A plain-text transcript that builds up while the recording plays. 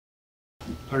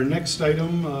Our next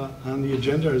item on the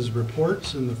agenda is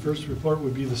reports, and the first report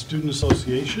would be the Student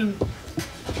Association.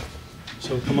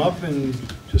 So come up and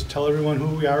just tell everyone who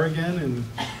we are again and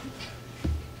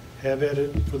have at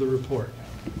it for the report.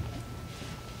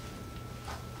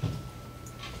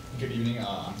 Good evening,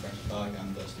 I'm Frank Bog,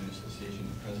 I'm the Student Association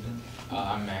President.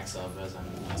 I'm Max Alvarez, I'm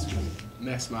the Vice President.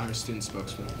 Max Maher, Student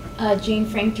Spokesman. Jane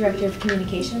Frank, Director of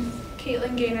Communications.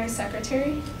 Caitlin Gaynor,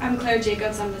 Secretary. I'm Claire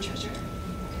Jacobs, I'm the Treasurer.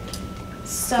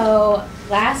 So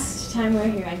last time we were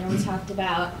here, I know we talked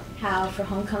about how for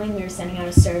homecoming we were sending out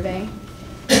a survey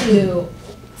to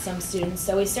some students.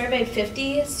 So we surveyed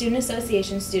 50 Student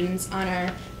Association students on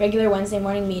our regular Wednesday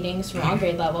morning meetings from all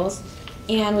grade levels.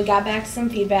 And we got back some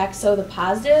feedback. So the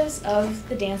positives of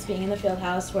the dance being in the field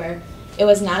house were it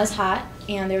was not as hot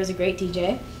and there was a great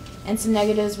DJ. And some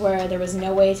negatives were there was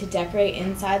no way to decorate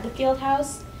inside the field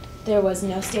house. There was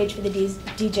no stage for the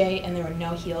DJ and there were no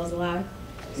heels allowed.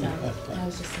 So that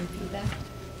was just some feedback.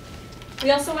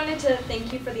 We also wanted to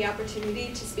thank you for the opportunity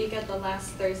to speak at the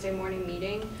last Thursday morning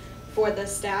meeting for the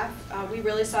staff. We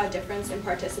really saw a difference in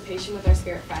participation with our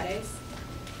Spirit Fridays.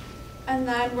 And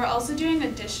then we're also doing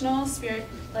additional Spirit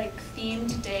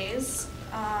themed days.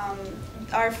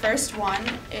 Our first one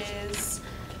is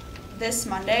this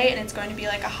Monday, and it's going to be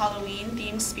like a Halloween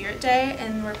themed Spirit Day,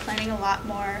 and we're planning a lot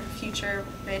more future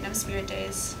random Spirit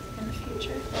Days in the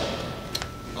future.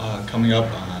 Coming up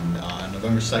on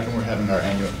November 2nd, we're having our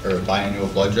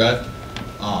biannual blood drive.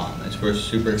 We're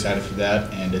super excited for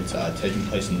that, and it's taking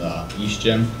place in the East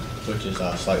Gym, which is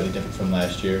slightly different from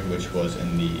last year, which was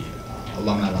in the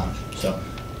Alumni Lounge. So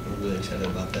we're really excited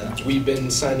about that. We've been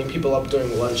signing people up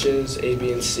during lunches, A,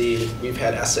 B, and C. We've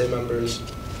had essay members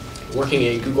working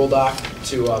a Google Doc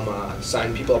to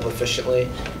sign people up efficiently.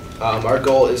 Our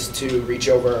goal is to reach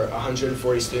over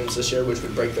 140 students this year, which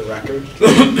would break the record.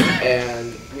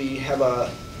 And we have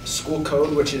a school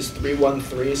code, which is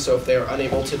 313, so if they are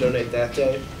unable to donate that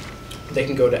day, they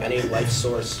can go to any life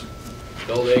source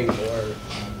building or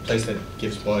Place that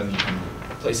gives blood, and you can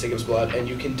place that gives blood, and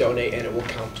you can donate and it will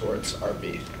count towards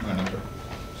RB. my number.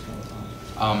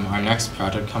 Our next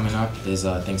project coming up is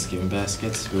Thanksgiving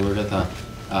baskets. We work with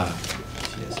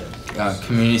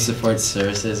Community Support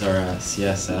Services, or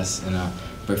CSS, in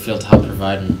Brookfield to help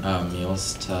provide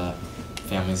meals to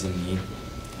families in need.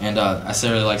 And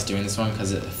SA really likes doing this one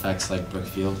because it affects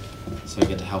Brookfield, so we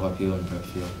get to help out people in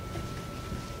Brookfield.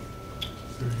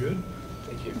 Very good.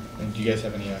 Thank you. And do you guys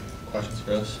have any questions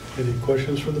for us? Any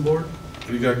questions for the board? What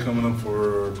do you got coming up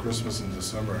for Christmas in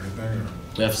December? Anything? Or?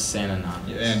 We have Santa now.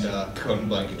 And coat and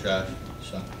blanket drive.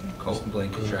 So Coat and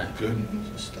blanket drive. Good.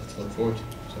 Stuff to look forward to.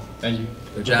 So thank you.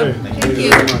 Good job. Okay. Thank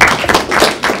you. Very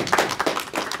much.